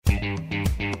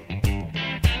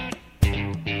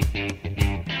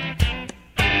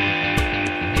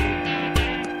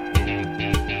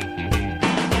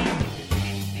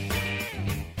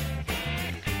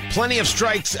Plenty of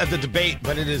strikes at the debate,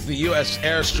 but it is the U.S.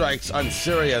 airstrikes on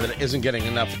Syria that isn't getting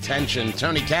enough attention.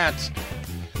 Tony Katz,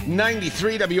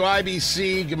 93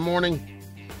 WIBC, good morning.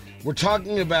 We're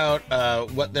talking about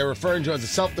what they're referring to as a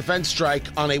self-defense strike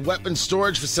on a weapons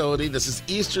storage facility. This is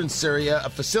eastern Syria, a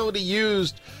facility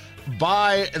used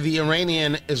by the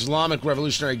Iranian Islamic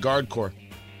Revolutionary Guard Corps.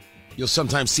 You'll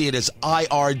sometimes see it as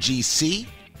IRGC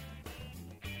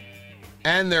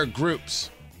and their groups.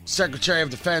 Secretary of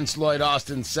Defense Lloyd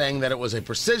Austin saying that it was a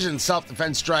precision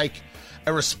self-defense strike,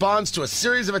 a response to a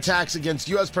series of attacks against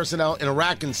U.S. personnel in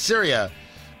Iraq and Syria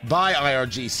by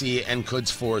IRGC and Quds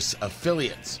Force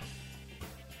affiliates.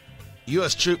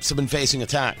 U.S. troops have been facing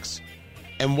attacks.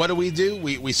 And what do?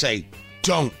 We say,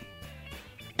 don't.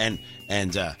 And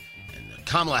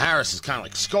Kamala Harris is kind of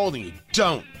like scolding you,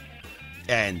 don't.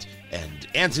 And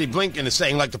Anthony Blinken is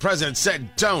saying, like the president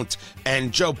said, don't.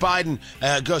 And Joe Biden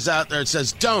goes out there and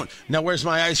says, don't. Now, where's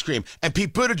my ice cream? And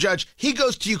Pete Buttigieg, he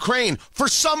goes to Ukraine for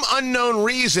some unknown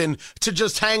reason to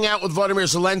just hang out with Vladimir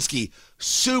Zelensky.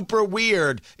 Super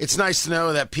weird. It's nice to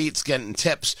know that Pete's getting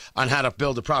tips on how to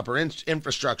build a proper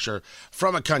infrastructure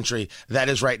from a country that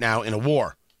is right now in a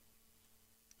war.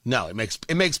 No, it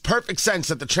makes perfect sense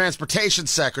that the transportation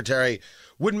secretary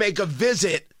would make a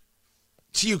visit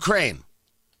to Ukraine.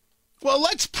 Well,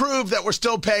 let's prove that we're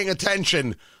still paying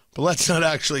attention, but let's not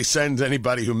actually send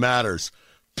anybody who matters.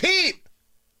 Pete,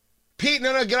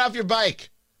 no, get off your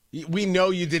bike. We know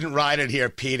you didn't ride it here,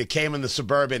 Pete. It came in the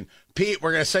Suburban. Pete,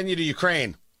 we're going to send you to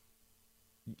Ukraine.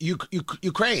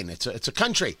 Ukraine, it's a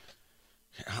country.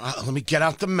 Let me get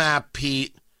out the map,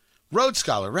 Pete. Road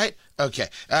scholar, right? Okay.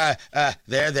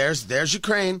 There's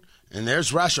Ukraine. And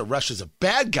there's Russia. Russia's a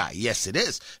bad guy. Yes, it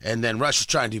is. And then Russia's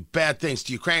trying to do bad things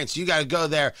to Ukraine. So you got to go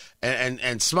there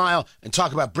and smile and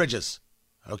talk about bridges.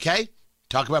 Okay?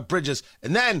 Talk about bridges.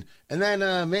 And then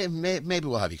maybe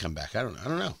we'll have you come back. I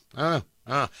don't know.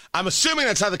 I'm assuming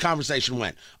that's how the conversation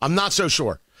went. I'm not so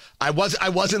sure. I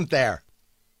wasn't there.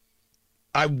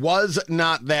 I was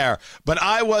not there. But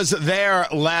I was there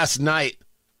last night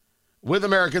with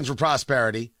Americans for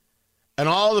Prosperity and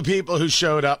all the people who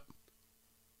showed up.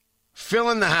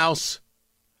 Filling the house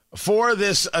for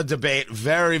this debate.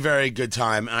 Very, very good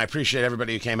time. And I appreciate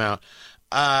everybody who came out.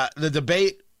 The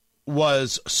debate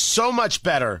was so much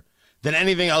better than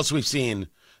anything else we've seen.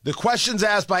 The questions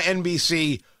asked by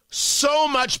NBC, so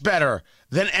much better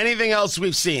than anything else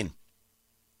we've seen.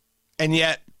 And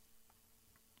yet,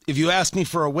 if you ask me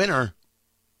for a winner,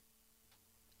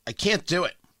 I can't do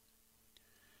it.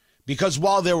 Because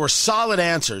while there were solid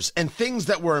answers and things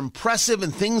that were impressive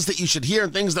and things that you should hear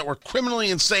and things that were criminally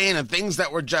insane and things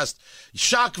that were just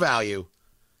shock value,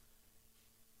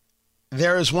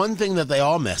 there is one thing that they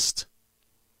all missed.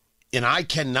 And I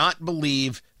cannot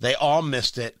believe they all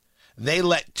missed it. They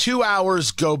let 2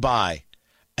 hours go by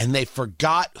and they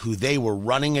forgot who they were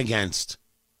running against.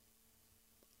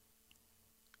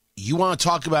 You want to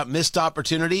talk about missed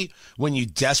opportunity when you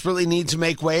desperately need to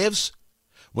make waves?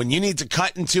 When you need to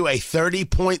cut into a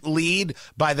 30-point lead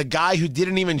by the guy who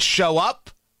didn't even show up?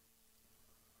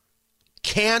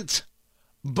 Can't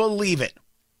believe it.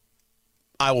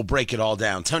 I will break it all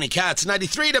down. Tony Katz,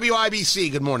 93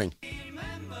 WIBC, good morning.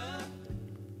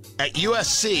 At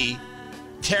USC,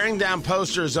 tearing down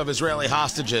posters of Israeli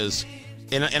hostages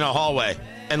in a hallway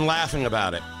and laughing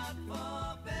about it.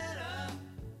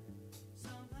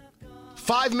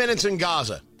 5 minutes in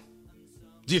Gaza.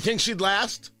 Do you think she'd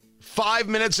last? 5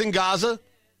 minutes in Gaza?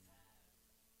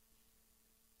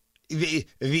 The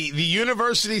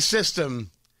university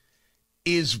system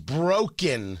is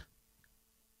broken.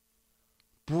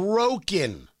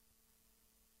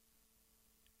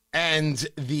 And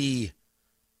the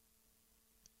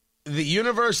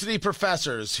university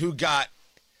professors who got,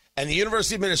 and the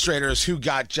university administrators who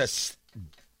got just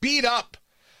beat up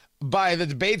by the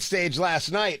debate stage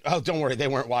last night. Oh, don't worry, they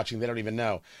weren't watching. They don't even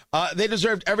know. They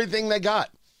deserved everything they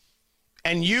got.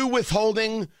 And you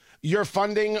withholding your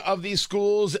funding of these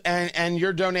schools and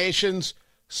your donations,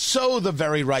 so the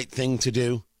very right thing to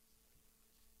do.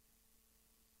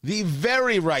 The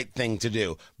very right thing to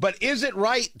do. But is it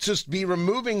right to be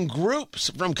removing groups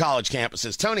from college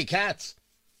campuses? Tony Katz,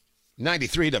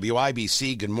 93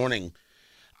 WIBC, good morning.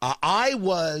 I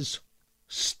was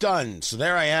stunned. So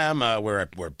there I am. We're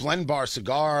at Blend Bar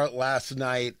Cigar last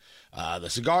night. The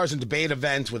Cigars and Debate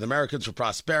event with Americans for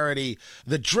Prosperity.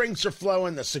 The drinks are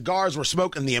flowing. The cigars were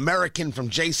smoking. The American from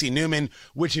J.C. Newman,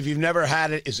 which if you've never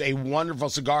had it, is a wonderful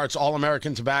cigar. It's all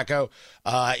American tobacco.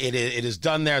 It is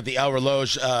done there at the El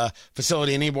Reloj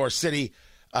facility in Ybor City.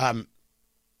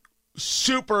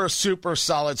 Super, super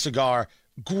solid cigar.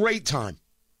 Great time.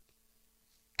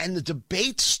 And the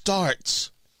debate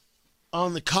starts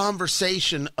on the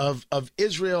conversation of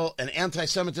Israel and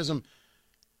anti-Semitism.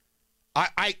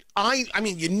 I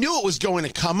mean, you knew it was going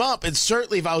to come up, and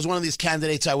certainly if I was one of these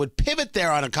candidates, I would pivot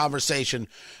there on a conversation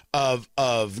of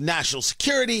national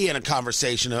security and a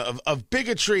conversation of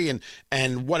bigotry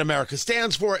and what America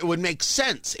stands for. It would make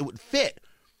sense. It would fit.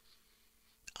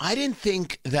 I didn't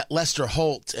think that Lester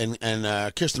Holt and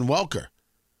Kristen Welker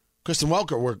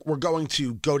were going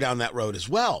to go down that road as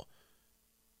well.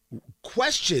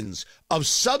 Questions of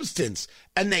substance,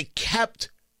 and they kept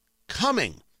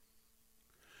coming.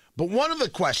 But one of the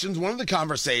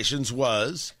conversations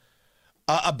was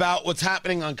about what's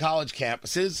happening on college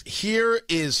campuses. Here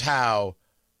is how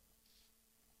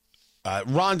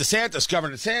Governor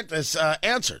DeSantis,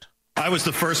 answered. I was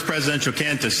the first presidential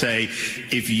candidate to say,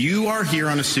 if you are here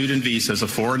on a student visa as a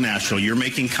foreign national, you're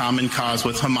making common cause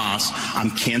with Hamas,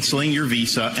 I'm canceling your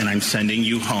visa and I'm sending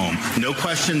you home. No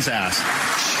questions asked.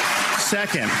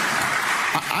 Second,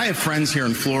 I have friends here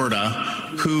in Florida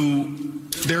who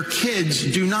their kids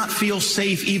do not feel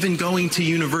safe even going to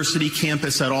university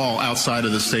campus at all outside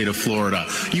of the state of Florida.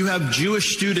 You have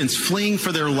Jewish students fleeing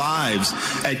for their lives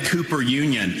at Cooper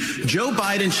Union. Joe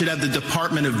Biden should have the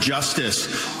Department of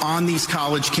Justice on these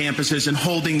college campuses and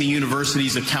holding the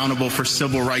universities accountable for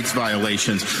civil rights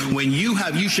violations. When you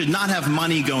should not have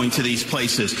money going to these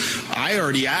places. I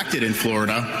already acted in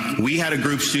Florida. We had a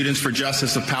group, Students for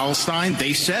Justice of Palestine.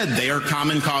 They said they are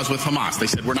common cause with Hamas. They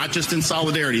said, we're not just in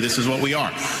solidarity, this is what we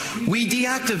are. We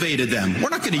deactivated them. We're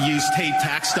not going to use state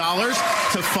tax dollars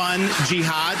to fund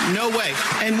jihad. No way.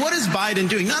 And what is Biden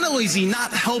doing? Not only is he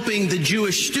not helping the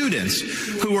Jewish students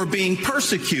who are being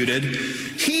persecuted,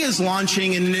 he is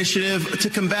launching an initiative to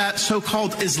combat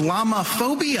so-called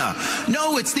Islamophobia.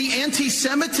 No, it's the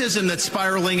anti-Semitism that's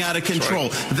spiraling out of control.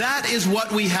 That is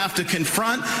what we have to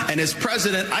confront. And as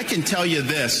president, I can tell you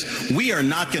this, we are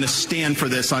not going to stand for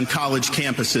this on college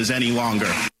campuses any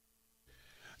longer.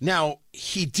 Now,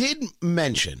 he did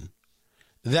mention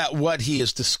that what he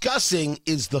is discussing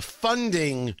is the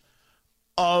funding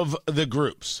of the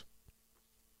groups.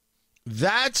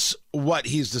 That's what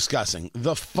he's discussing,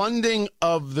 the funding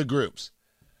of the groups.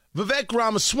 Vivek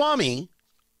Ramaswamy,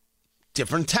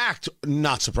 different tact,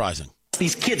 not surprising.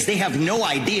 These kids, they have no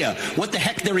idea what the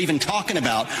heck they're even talking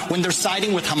about when they're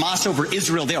siding with Hamas over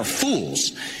Israel. They are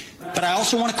fools. But I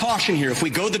also want to caution here, if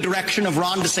we go the direction of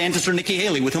Ron DeSantis or Nikki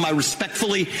Haley, with whom I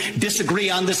respectfully disagree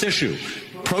on this issue,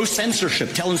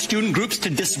 pro-censorship, telling student groups to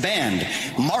disband,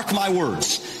 mark my words,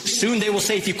 soon they will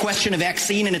say if you question a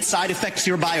vaccine and its side effects,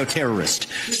 you're a bioterrorist.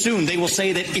 Soon they will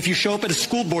say that if you show up at a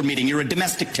school board meeting, you're a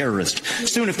domestic terrorist.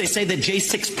 Soon if they say that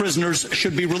J6 prisoners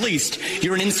should be released,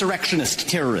 you're an insurrectionist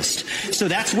terrorist. So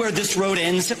that's where this road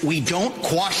ends. We don't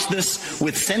quash this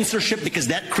with censorship because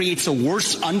that creates a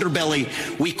worse underbelly.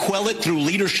 We quell it through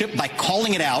leadership by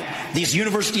calling it out. These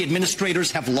university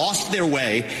administrators have lost their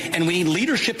way, and we need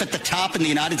leadership at the top in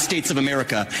the United States of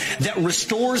America that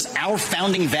restores our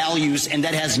founding values and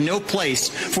that has no place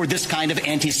for this kind of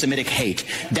anti-Semitic hate.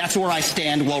 That's where I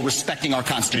stand while respecting our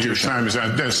Constitution. Your time is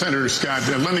out. Senator Scott,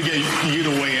 let me get you to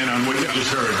weigh in on what you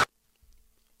just heard.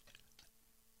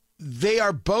 They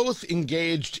are both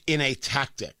engaged in a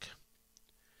tactic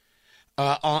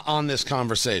on this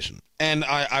conversation. And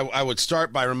I would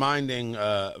start by reminding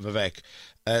Vivek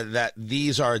that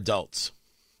these are adults.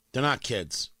 They're not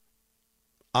kids.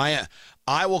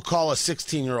 I will call a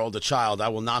 16-year-old a child. I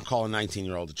will not call a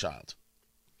 19-year-old a child.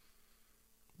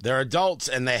 They're adults,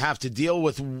 and they have to deal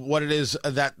with what it is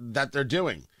that they're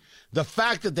doing. The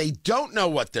fact that they don't know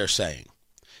what they're saying,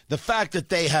 the fact that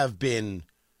they have been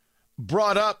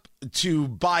brought up to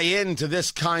buy into this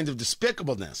kind of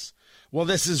despicableness, well,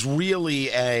 this is really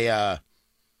a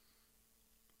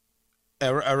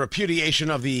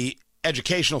repudiation of the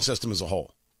educational system as a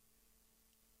whole.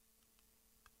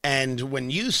 And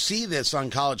when you see this on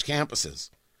college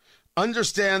campuses,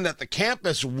 understand that the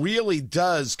campus really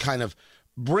does kind of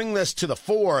bring this to the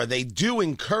fore. They do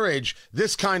encourage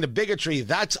this kind of bigotry.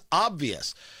 That's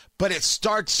obvious, but it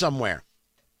starts somewhere.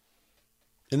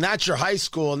 And that's your high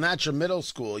school and that's your middle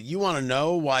school. You want to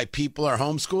know why people are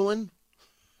homeschooling?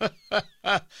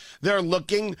 They're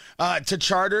looking to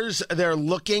charters. They're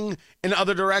looking in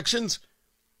other directions.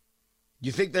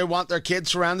 You think they want their kids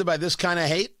surrounded by this kind of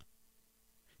hate?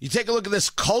 You take a look at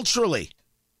this culturally.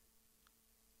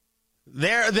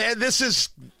 This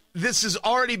is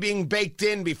already being baked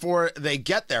in before they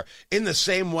get there. In the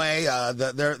same way,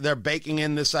 they're baking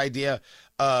in this idea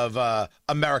of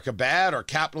America bad or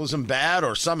capitalism bad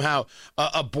or somehow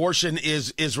abortion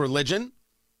is religion.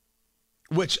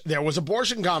 Which there was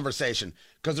abortion conversation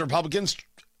because the Republicans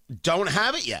don't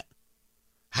have it yet.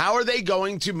 How are they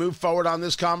going to move forward on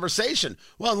this conversation?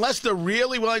 Well, unless they're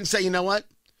really willing to say, you know what?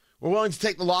 We're willing to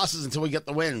take the losses until we get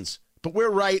the wins. But we're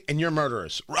right and you're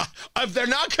murderers. If they're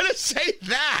not going to say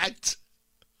that,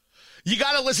 you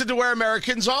got to listen to where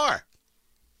Americans are.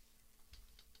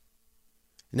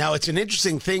 Now, it's an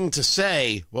interesting thing to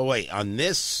say, well, wait, on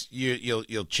this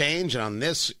you'll change, and on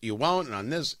this you won't, and on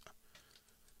this.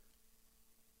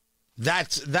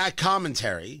 That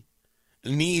commentary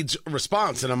needs a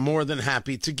response, and I'm more than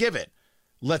happy to give it.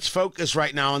 Let's focus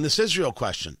right now on this Israel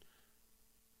question.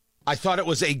 I thought it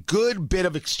was a good bit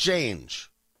of exchange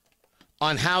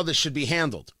on how this should be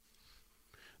handled.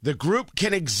 The group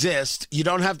can exist. You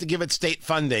don't have to give it state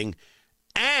funding.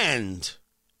 And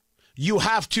you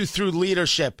have to, through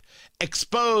leadership,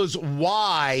 expose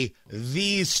why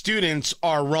these students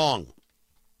are wrong.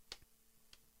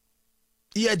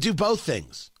 Yeah, do both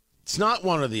things. It's not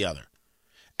one or the other.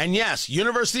 And yes,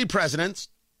 university presidents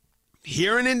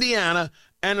here in Indiana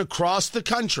and across the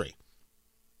country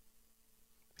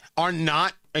are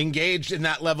not engaged in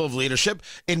that level of leadership.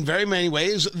 In very many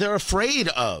ways, they're afraid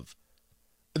of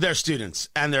their students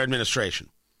and their administration.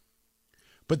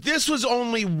 But this was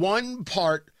only one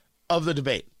part of the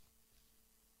debate.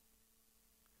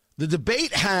 The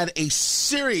debate had a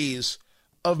series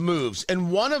of moves,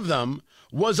 and one of them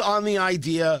was on the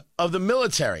idea of the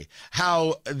military,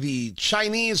 how the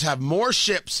Chinese have more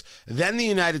ships than the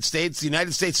United States. The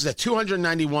United States is at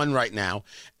 291 right now.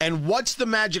 And what's the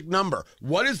magic number?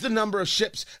 What is the number of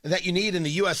ships that you need in the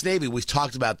U.S. Navy? We've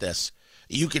talked about this.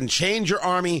 You can change your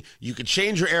Army. You can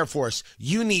change your Air Force.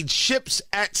 You need ships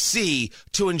at sea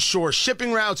to ensure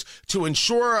shipping routes, to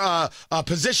ensure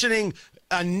positioning.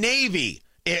 A Navy.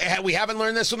 We haven't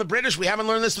learned this from the British. We haven't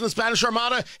learned this from the Spanish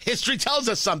Armada. History tells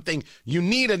us something. You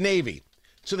need a Navy.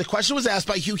 So the question was asked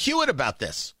by Hugh Hewitt about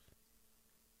this.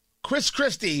 Chris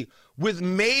Christie with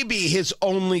maybe his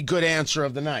only good answer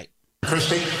of the night.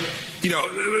 Christie? You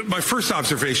know, my first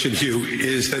observation, Hugh,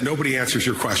 is that nobody answers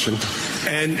your question.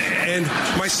 And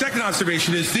my second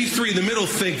observation is these three in the middle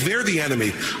think they're the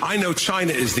enemy. I know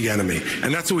China is the enemy.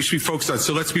 And that's what we should be focused on.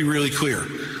 So let's be really clear.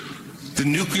 The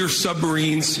nuclear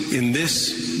submarines in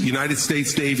this United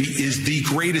States Navy is the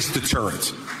greatest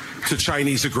deterrent to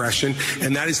Chinese aggression,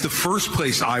 and that is the first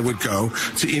place I would go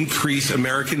to increase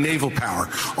American naval power.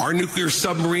 Our nuclear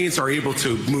submarines are able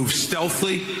to move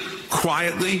stealthily,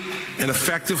 quietly, and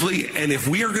effectively, and if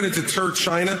we are going to deter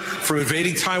China from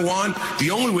invading Taiwan, the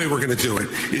only way we're going to do it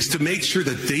is to make sure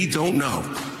that they don't know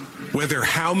whether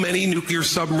how many nuclear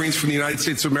submarines from the United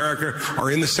States of America are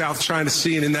in the South China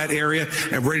Sea and in that area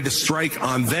and ready to strike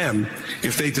on them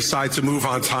if they decide to move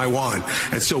on Taiwan.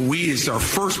 And so we, as our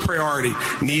first priority,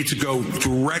 need to go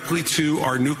directly to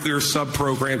our nuclear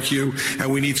sub-program, Hugh, and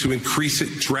we need to increase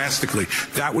it drastically.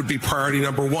 That would be priority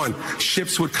number one.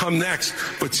 Ships would come next,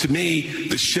 but to me,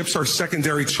 the ships are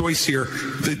secondary choice here.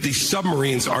 The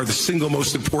submarines are the single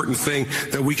most important thing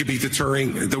that we could be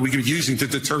deterring, that we could be using to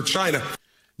deter China.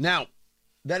 Now,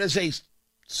 that is a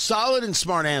solid and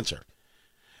smart answer.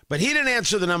 But he didn't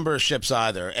answer the number of ships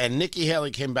either. And Nikki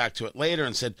Haley came back to it later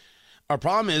and said, our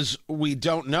problem is we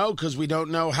don't know because we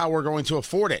don't know how we're going to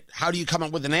afford it. How do you come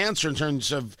up with an answer in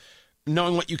terms of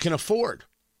knowing what you can afford?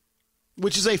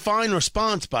 Which is a fine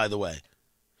response, by the way.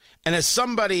 And as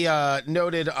somebody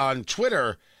noted on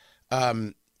Twitter,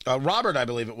 Robert, I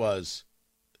believe it was,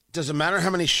 does it matter how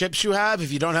many ships you have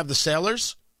if you don't have the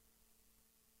sailors?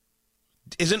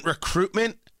 Isn't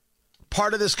recruitment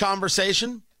part of this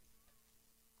conversation?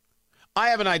 I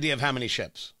have an idea of how many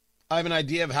ships. I have an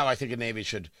idea of how I think a Navy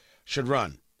should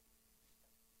run.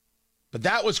 But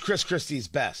that was Chris Christie's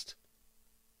best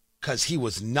because he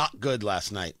was not good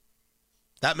last night.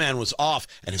 That man was off,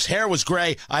 and his hair was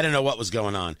gray. I didn't know what was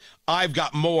going on. I've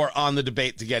got more on the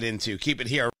debate to get into. Keep it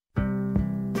here.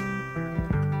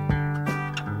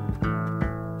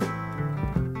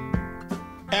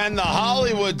 And the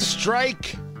Hollywood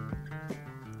strike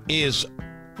is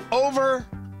over.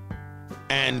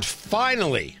 And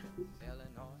finally,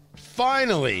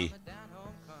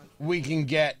 we can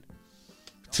get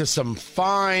to some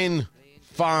fine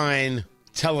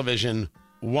television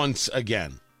once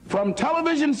again. From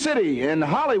Television City in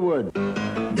Hollywood. I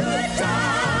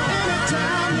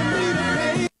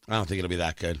don't think it'll be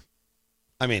that good.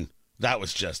 I mean, that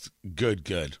was just good.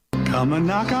 Come and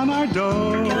knock on our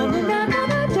door. Come and knock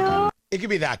on our door. It could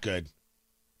be that good.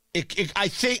 I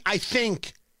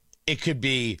think it could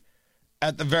be,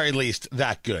 at the very least,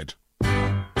 that good.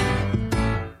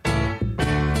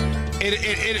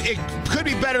 It could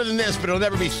be better than this, but it'll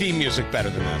never be theme music better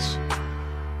than this.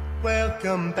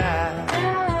 Welcome back.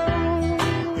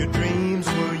 Your dreams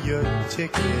were your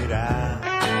ticket out.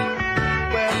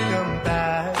 Welcome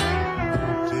back.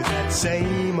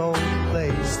 same old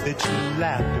place that you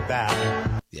laughed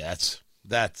about. Yeah,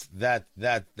 that's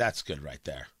good right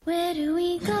there. Where do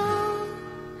we go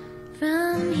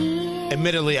from here?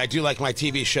 Admittedly, I do like my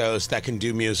TV shows that can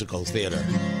do musicals theater.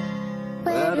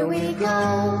 Where do we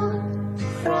go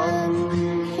from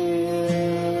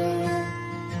here?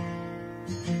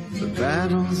 The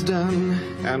battle's done,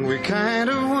 and we kind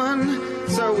of won,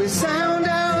 so we sound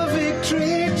our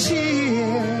victory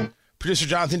cheer. Producer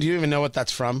Jonathan, do you even know what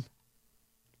that's from?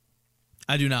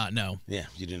 I do not know. Yeah,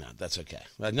 you do not. That's okay.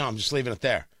 No, I'm just leaving it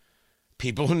there.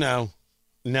 People who know.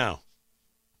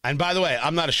 And by the way,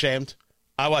 I'm not ashamed.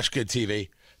 I watch good TV.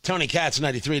 Tony Katz,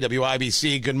 93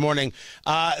 WIBC. Good morning.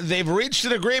 They've reached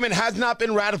an agreement, has not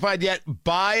been ratified yet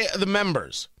by the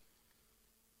members.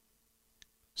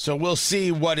 So we'll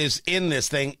see what is in this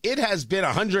thing. It has been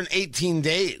 118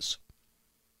 days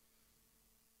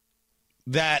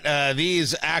that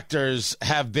these actors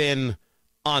have been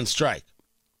on strike.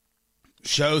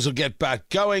 Shows will get back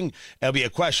going. It'll be a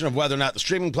question of whether or not the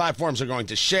streaming platforms are going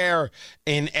to share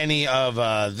in any of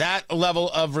that level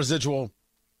of residual.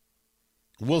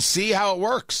 We'll see how it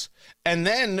works. And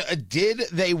then, did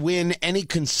they win any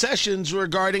concessions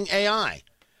regarding AI?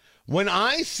 When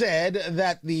I said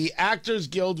that the Actors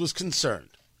Guild was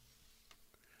concerned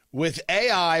with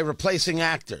AI replacing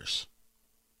actors,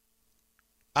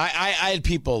 I had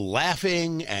people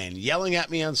laughing and yelling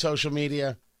at me on social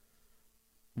media.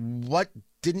 What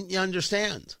didn't you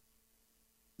understand?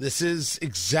 This is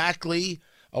exactly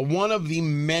one of the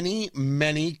many,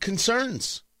 many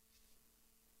concerns.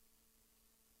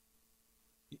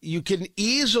 You can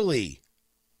easily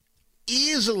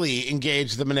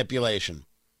engage the manipulation.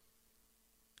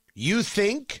 You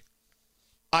think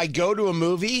I go to a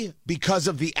movie because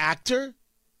of the actor?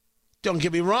 Don't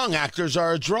get me wrong, actors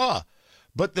are a draw.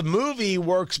 But the movie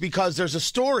works because there's a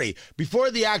story.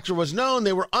 Before the actor was known,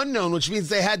 they were unknown, which means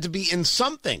they had to be in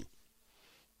something.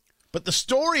 But the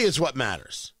story is what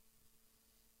matters.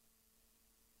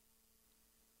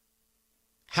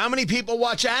 How many people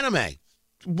watch anime?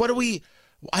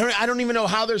 I don't even know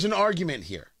how there's an argument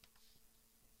here.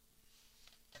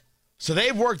 So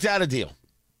they've worked out a deal.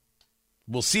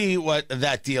 We'll see what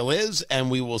that deal is, and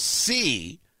we will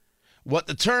see what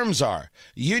the terms are.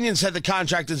 Union said the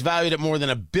contract is valued at more than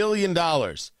 $1 billion.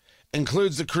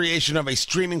 Includes the creation of a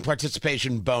streaming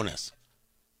participation bonus.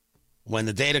 When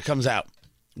the data comes out,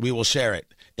 we will share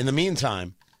it. In the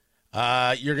meantime,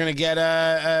 you're going to get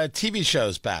TV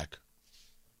shows back.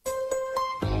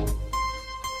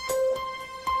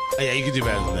 Oh, yeah, you could do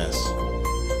better than this.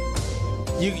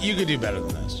 You could do better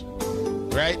than this.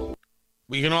 Right?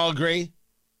 We can all agree?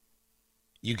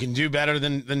 You can do better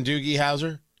than Doogie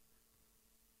Howser?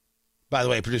 By the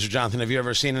way, Producer Jonathan, have you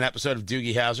ever seen an episode of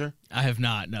Doogie Howser? I have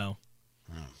not, no.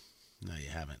 Oh, no, you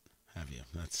haven't, have you?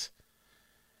 That's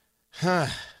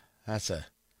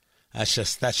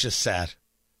just sad.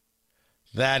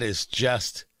 That is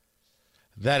just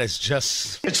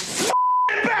It's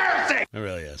f***ing embarrassing! It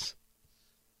really is.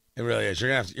 It really is. You're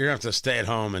gonna have to stay at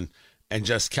home and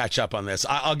just catch up on this.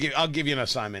 I'll give you an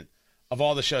assignment of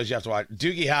all the shows you have to watch.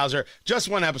 Doogie Howser, just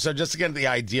one episode, just to get the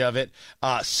idea of it.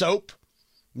 Soap.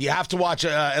 You have to watch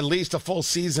at least a full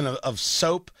season of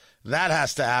Soap. That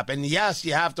has to happen. Yes,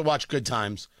 you have to watch Good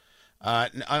Times,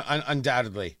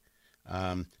 undoubtedly.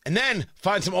 And then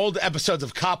find some old episodes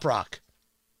of Cop Rock.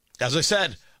 As I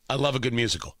said, I love a good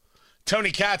musical.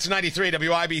 Tony Katz, 93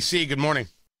 WIBC. Good morning.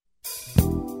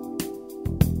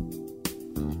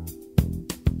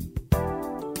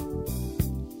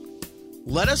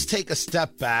 Let us take a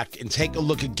step back and take a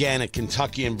look again at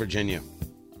Kentucky and Virginia.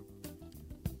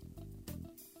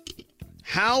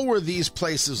 How were these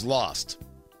places lost?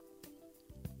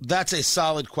 That's a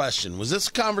solid question. Was this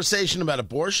a conversation about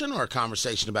abortion or a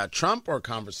conversation about Trump or a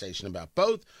conversation about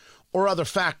both or other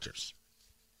factors?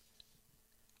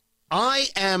 I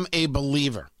am a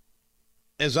believer,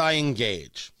 as I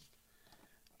engage,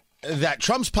 that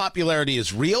Trump's popularity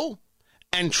is real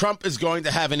and Trump is going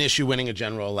to have an issue winning a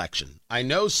general election. I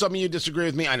know some of you disagree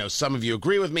with me. I know some of you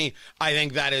agree with me. I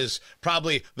think that is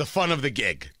probably the fun of the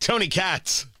gig. Tony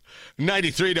Katz,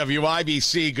 93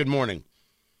 WIBC, good morning.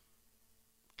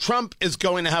 Trump is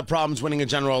going to have problems winning a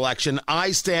general election.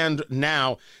 I stand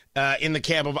now in the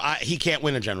camp of he can't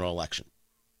win a general election.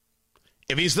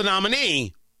 If he's the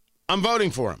nominee, I'm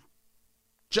voting for him.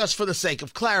 Just for the sake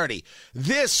of clarity.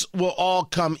 This will all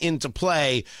come into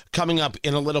play coming up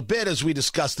in a little bit as we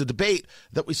discuss the debate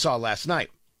that we saw last night.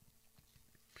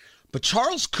 But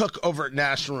Charles Cook over at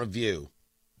National Review,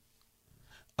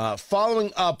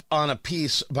 following up on a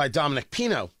piece by Dominic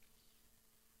Pino,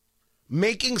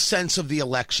 making sense of the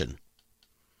election.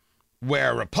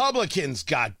 where Republicans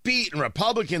got beat and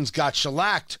Republicans got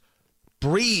shellacked.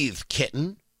 Breathe,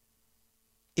 kitten.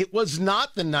 It was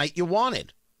not the night you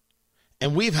wanted.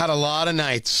 And we've had a lot of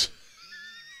nights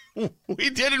we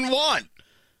didn't want.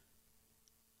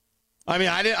 I mean,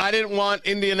 I didn't want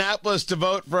Indianapolis to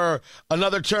vote for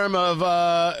another term of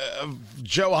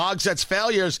Joe Hogsett's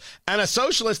failures and a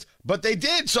socialist, but they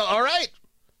did. So, all right.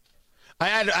 I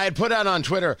had put out on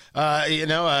Twitter,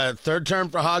 a third term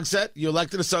for Hogsett. You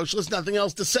elected a socialist, nothing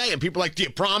else to say. And people are like, do you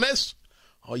promise?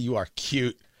 Oh, you are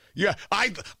cute. Yeah,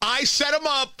 I set them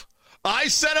up.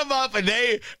 And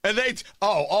they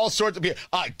all sorts of people,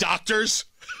 doctors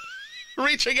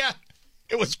reaching out.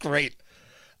 It was great.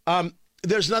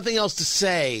 There's nothing else to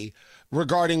say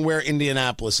regarding where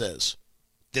Indianapolis is.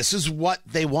 This is what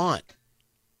they want.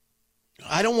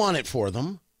 I don't want it for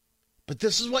them, but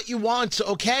this is what you want. So,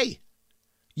 okay,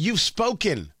 you've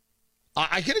spoken.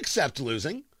 I can accept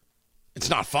losing. It's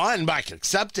not fun, but I can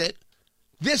accept it.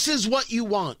 This is what you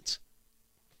want.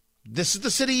 This is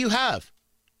the city you have.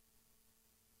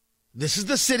 This is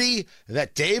the city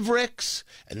that Dave Ricks,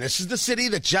 and this is the city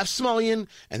that Jeff Smulyan,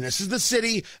 and this is the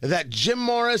city that Jim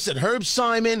Morris and Herb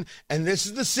Simon, and this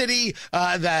is the city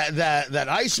that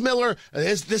Ice Miller.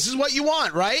 This is what you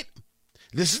want, right?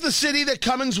 This is the city that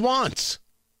Cummins wants.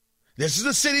 This is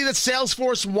the city that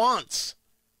Salesforce wants.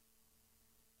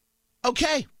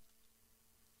 Okay.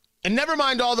 And never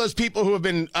mind all those people who have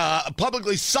been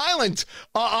publicly silent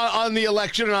on the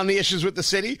election and on the issues with the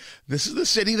city. This is the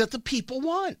city that the people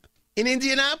want. In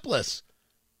Indianapolis.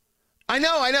 I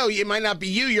know. It might not be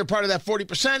you. You're part of that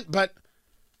 40%, but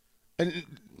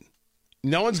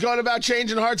no one's going about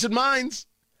changing hearts and minds.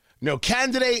 No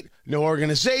candidate, no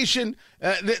organization.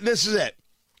 This is it.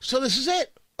 So this is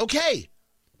it. Okay.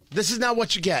 This is now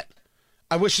what you get.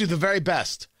 I wish you the very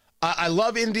best. I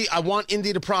love Indy. I want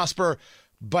Indy to prosper,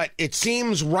 but it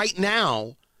seems right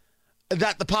now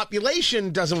that the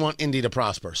population doesn't want Indy to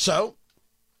prosper. So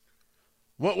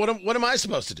what am I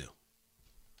supposed to do?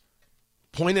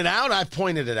 Point it out? I've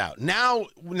pointed it out. Now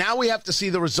we have to see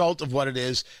the result of what it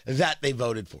is that they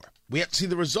voted for. We have to see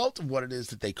the result of what it is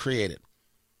that they created.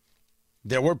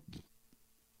 There were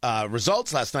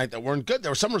results last night that weren't good.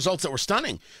 There were some results that were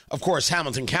stunning. Of course,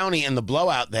 Hamilton County and the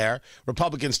blowout there,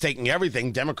 Republicans taking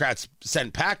everything, Democrats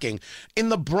sent packing. In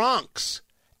the Bronx,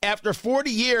 after 40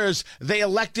 years, they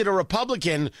elected a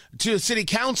Republican to the city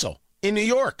council in New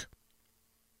York.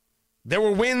 There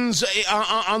were wins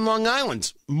on Long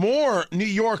Island. More New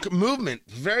York movement.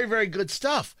 Very, very good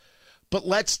stuff. But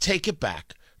let's take it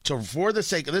back to, for the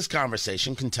sake of this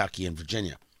conversation, Kentucky and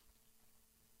Virginia.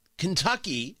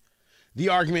 Kentucky, the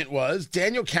argument was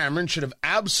Daniel Cameron should have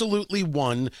absolutely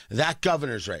won that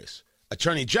governor's race.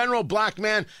 Attorney General, black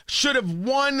man, should have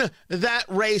won that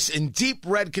race in deep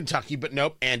red Kentucky, but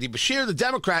nope, Andy Beshear, the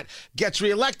Democrat, gets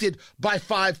reelected by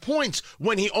 5 points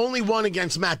when he only won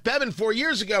against Matt Bevin 4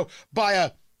 years ago by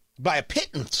a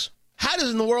pittance. How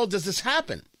in the world does this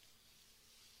happen?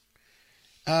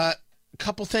 A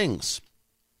couple things.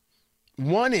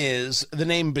 One is the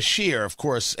name Beshear. Of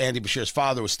course, Andy Beshear's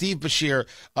father was Steve Beshear,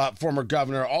 former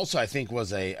governor. Also, I think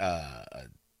was he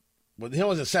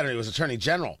was a senator. He was attorney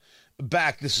general.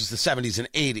 Back, this is the 70s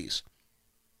and 80s.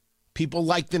 People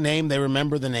like the name. They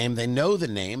remember the name. They know the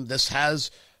name. This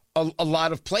has a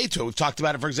lot of play to it. We've talked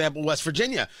about it, for example, West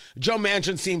Virginia. Joe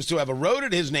Manchin seems to have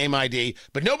eroded his name ID,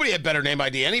 but nobody had better name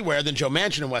ID anywhere than Joe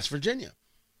Manchin in West Virginia.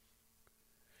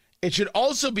 It should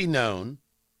also be known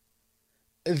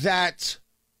that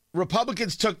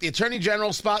Republicans took the Attorney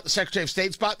General spot, the Secretary of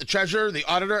State spot, the Treasurer, the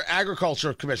Auditor,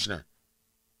 Agriculture Commissioner.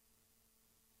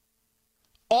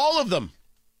 All of them.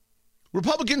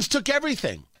 Republicans took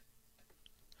everything.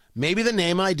 Maybe the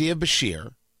name idea of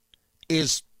Beshear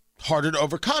is harder to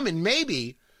overcome. And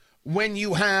maybe when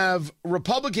you have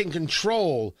Republican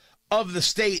control of the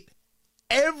state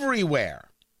everywhere,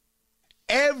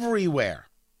 the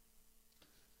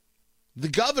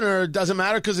governor doesn't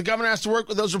matter because the governor has to work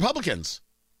with those Republicans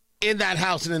in that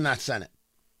House and in that Senate.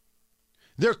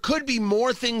 There could be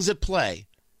more things at play.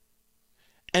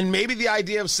 And maybe the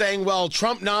idea of saying, well,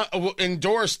 Trump not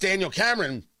endorsed Daniel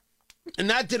Cameron, and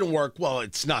that didn't work. Well,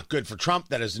 it's not good for Trump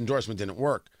that his endorsement didn't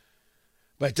work.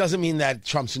 But it doesn't mean that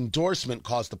Trump's endorsement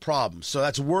caused the problem. So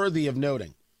that's worthy of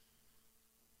noting.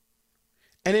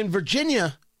 And in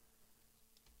Virginia,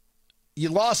 you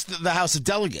lost the House of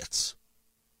Delegates.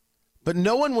 But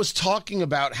no one was talking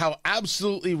about how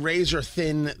absolutely razor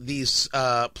thin these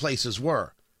places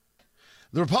were.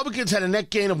 The Republicans had a net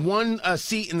gain of 1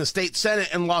 seat in the state Senate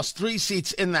and lost 3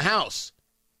 seats in the House.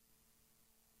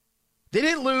 They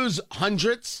didn't lose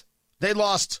hundreds. They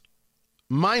lost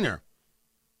minor.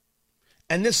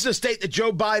 And this is a state that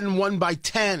Joe Biden won by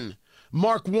 10.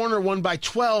 Mark Warner won by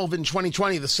 12 in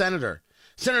 2020, the senator.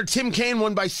 Senator Tim Kaine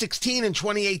won by 16 in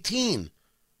 2018.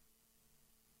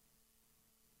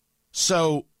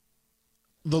 So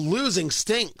the losing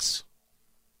stinks.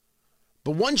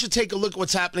 But one should take a look at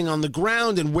what's happening on the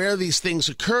ground and where these things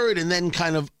occurred and then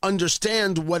kind of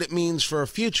understand what it means for a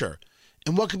future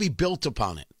and what could be built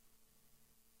upon it.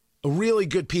 A really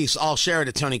good piece. I'll share it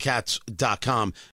at TonyKatz.com.